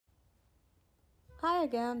Hi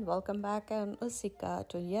again, welcome back. I'm Usika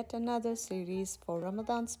to yet another series for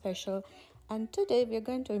Ramadan special, and today we're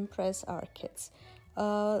going to impress our kids.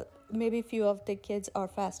 Maybe few of the kids are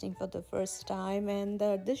fasting for the first time, and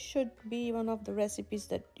this should be one of the recipes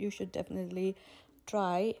that you should definitely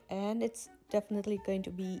try, and it's definitely going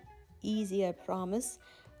to be easy, I promise,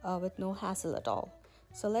 with no hassle at all.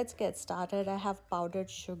 So let's get started. I have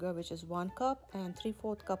powdered sugar, which is 1 cup, and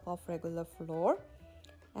 3/4 cup of regular flour,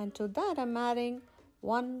 and to that I'm adding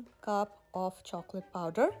 1 cup of chocolate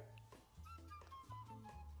powder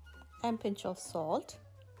and pinch of salt.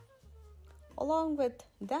 Along with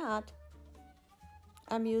that,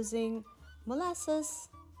 I'm using molasses.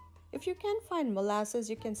 If you can find molasses,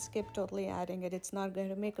 you can skip totally adding it. It's not going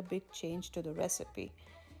to make a big change to the recipe.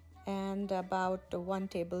 And about 1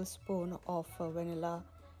 tablespoon of vanilla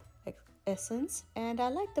essence. And I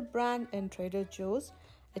like the brand in Trader Joe's.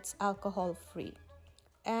 It's alcohol free.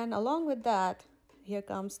 And along with that, here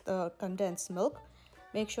comes the condensed milk.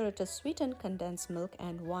 Make sure it is sweetened condensed milk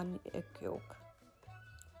and 1 egg yolk.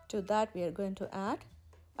 To that, we are going to add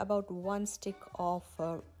about 1 stick of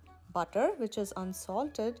butter, which is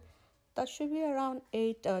unsalted. That should be around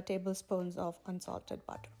 8 tablespoons of unsalted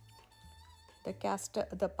butter.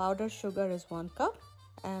 The powdered sugar is 1 cup,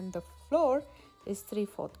 and the flour is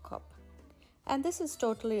 3/4 cup. And this is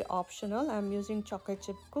totally optional. I'm using chocolate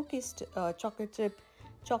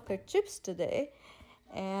chips today,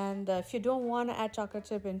 and if you don't want to add chocolate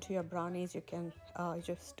chip into your brownies, you can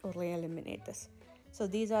just totally eliminate this. So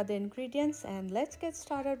these are the ingredients, and let's get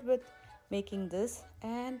started with making this.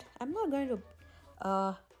 And I'm not going to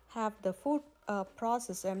have the food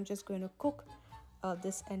process. I'm just going to cook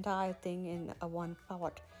this entire thing in one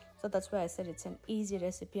pot. So that's why I said it's an easy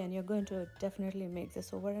recipe, and you're going to definitely make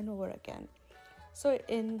this over and over again. So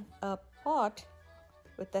in a pot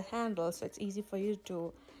with the handle, so it's easy for you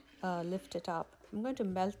to lift it up, I'm going to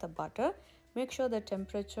melt the butter. Make sure the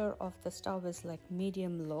temperature of the stove is like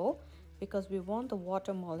medium low, because we want the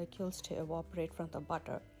water molecules to evaporate from the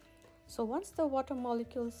butter. So once the water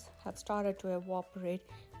molecules have started to evaporate,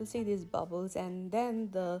 you'll see these bubbles, and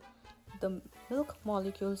then the milk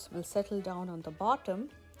molecules will settle down on the bottom,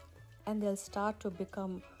 and they'll start to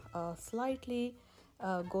become slightly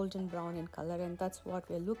golden brown in color, and that's what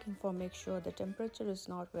we're looking for. Make sure the temperature is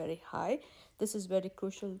not very high. This is very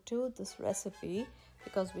crucial to this recipe,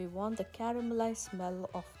 because we want the caramelized smell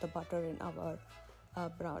of the butter in our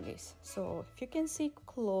brownies. So if you can see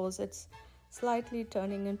close, it's slightly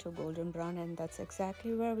turning into golden brown, and that's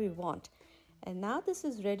exactly where we want. And now this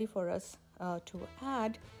is ready for us to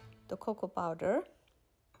add the cocoa powder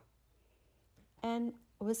and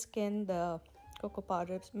whisk in the cocoa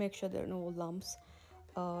powder. Make sure there are no lumps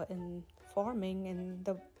in forming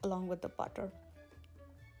along with the butter.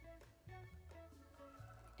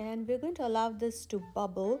 And we're going to allow this to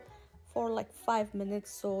bubble for like 5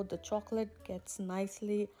 minutes, so the chocolate gets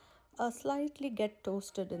nicely slightly get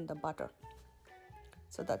toasted in the butter.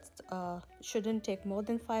 So that shouldn't take more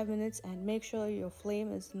than 5 minutes, and make sure your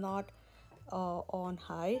flame is not on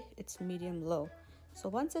high, it's medium low. So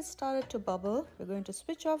once it started to bubble, we're going to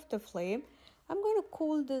switch off the flame. I'm going to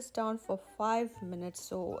cool this down for 5 minutes,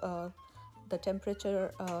 so the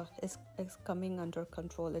temperature is coming under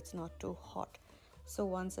control. It's not too hot. So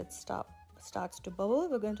once it starts to bubble,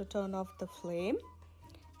 we're going to turn off the flame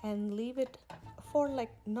and leave it for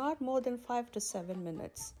like not more than 5 to 7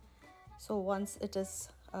 minutes. So once it is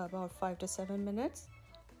about 5 to 7 minutes,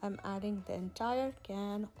 I'm adding the entire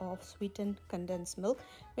can of sweetened condensed milk.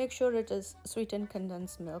 Make sure it is sweetened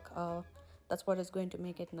condensed milk. That's what is going to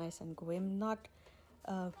make it nice and gooey. I'm not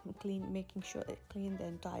making sure I clean the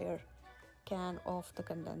entire can of the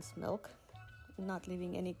condensed milk, not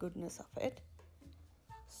leaving any goodness of it.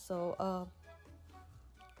 So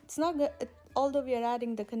it's not good. Although we are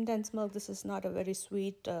adding the condensed milk, this is not a very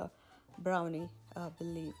sweet brownie,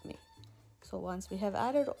 believe me. So once we have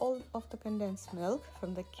added all of the condensed milk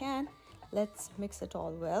from the can, let's mix it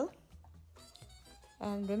all well.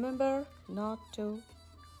 And remember not to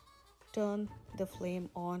turn the flame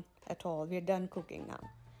on at all. We're done cooking now.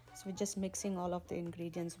 So we're just mixing all of the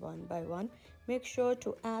ingredients one by one. Make sure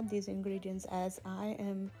to add these ingredients as I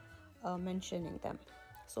am mentioning them.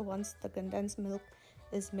 So once the condensed milk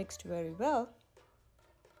is mixed very well,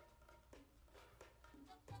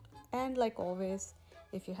 and like always,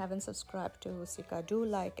 if you haven't subscribed to Usika, do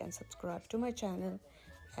like and subscribe to my channel,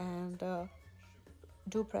 and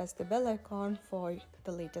do press the bell icon for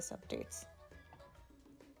the latest updates.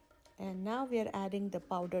 And now we are adding the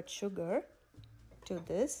powdered sugar to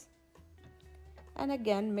this, and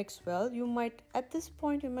again mix well. At this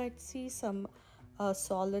point you might see some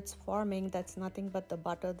solids forming, that's nothing but the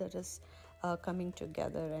butter that is coming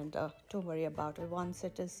together. And don't worry about it. Once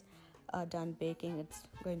it is done baking, it's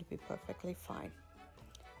going to be perfectly fine.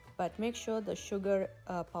 But make sure the sugar,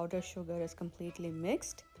 powdered sugar, is completely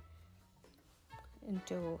mixed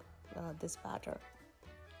into this batter.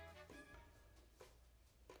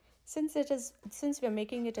 Since we are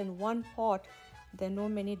making it in one pot, there are no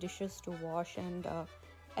many dishes to wash, and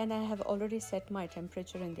I have already set my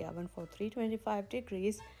temperature in the oven for 325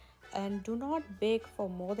 degrees. And do not bake for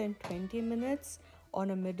more than 20 minutes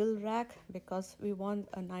on a middle rack, because we want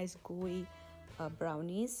a nice gooey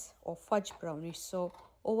brownies or fudge brownies. So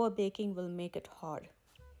over baking will make it hard.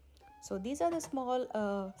 So these are the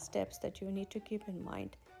small steps that you need to keep in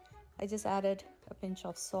mind. I just added a pinch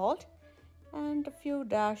of salt and a few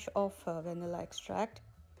dash of vanilla extract.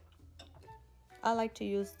 I like to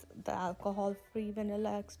use the alcohol-free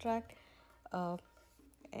vanilla extract,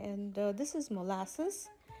 and this is molasses.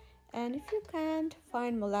 And if you can't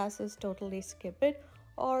find molasses, totally skip it,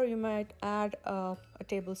 or you might add a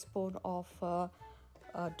tablespoon of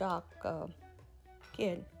dark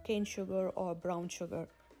cane sugar or brown sugar,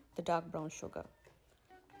 the dark brown sugar.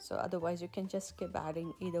 So otherwise you can just skip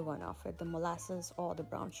adding either one of it, the molasses or the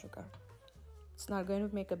brown sugar. It's not going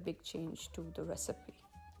to make a big change to the recipe.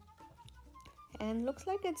 And looks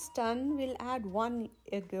like it's done. We'll add 1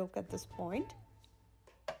 egg yolk at this point.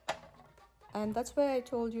 And that's why I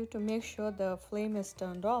told you to make sure the flame is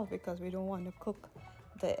turned off, because we don't want to cook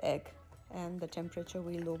the egg. And the temperature,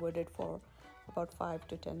 we lowered it for about 5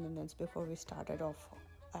 to 10 minutes before we started off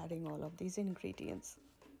adding all of these ingredients.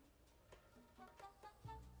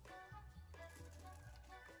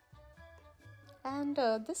 And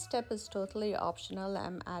this step is totally optional.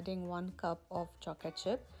 I'm adding 1 cup of chocolate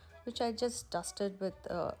chip, which I just dusted with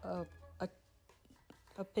a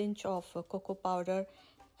pinch of cocoa powder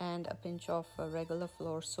and a pinch of regular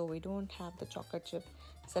flour, so we don't have the chocolate chip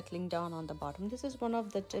settling down on the bottom. This is one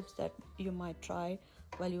of the tips that you might try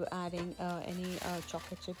while you're adding any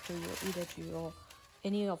chocolate chip to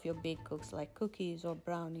any of your baked goods like cookies or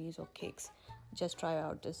brownies or cakes. Just try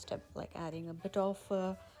out this step, like adding a bit of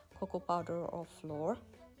cocoa powder or flour.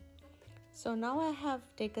 So now I have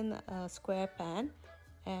taken a square pan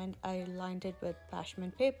and I lined it with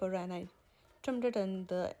parchment paper, and I trimmed it in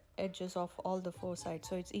the edges of all the 4 sides,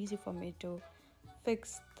 so it's easy for me to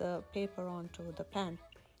fix the paper onto the pan.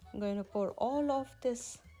 I'm going to pour all of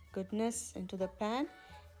this goodness into the pan,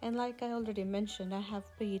 and like I already mentioned, I have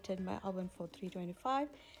preheated my oven for 325,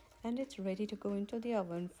 and it's ready to go into the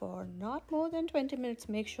oven for not more than 20 minutes.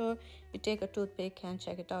 Make sure you take a toothpick and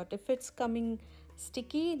check it out. If it's coming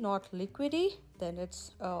sticky, not liquidy, then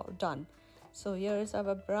it's done. So here is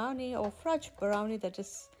our brownie or fudge brownie that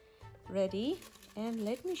is ready, and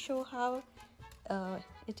let me show how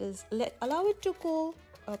it is. Allow it to cool.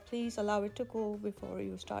 Please allow it to cool before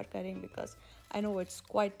you start cutting, because I know it's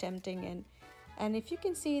quite tempting. And if you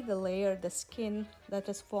can see the layer, the skin that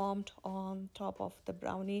is formed on top of the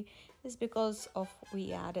brownie is because of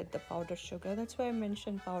we added the powdered sugar. That's why I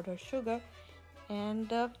mentioned powdered sugar.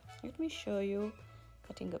 And let me show you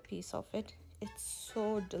cutting a piece of it. It's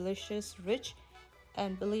so delicious, rich,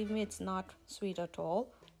 and believe me, it's not sweet at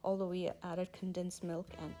all, although we added condensed milk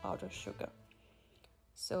and powdered sugar.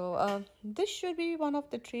 So this should be one of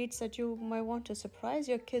the treats that you might want to surprise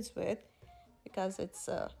your kids with, because it's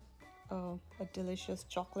a delicious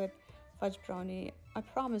chocolate fudge brownie. I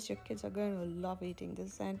promise your kids are going to love eating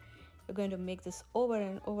this, and you're going to make this over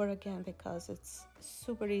and over again, because it's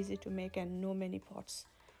super easy to make and no many pots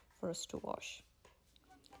for us to wash.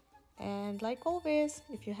 And like always,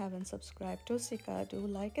 if you haven't subscribed to Sika, do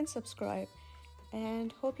like and subscribe.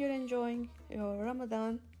 And hope you're enjoying your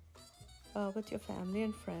Ramadan with your family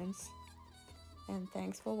and friends. And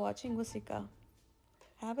thanks for watching Wasika.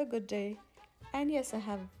 Have a good day. And yes, I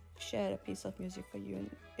have shared a piece of music for you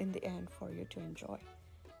in the end for you to enjoy.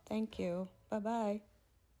 Thank you. Bye-bye.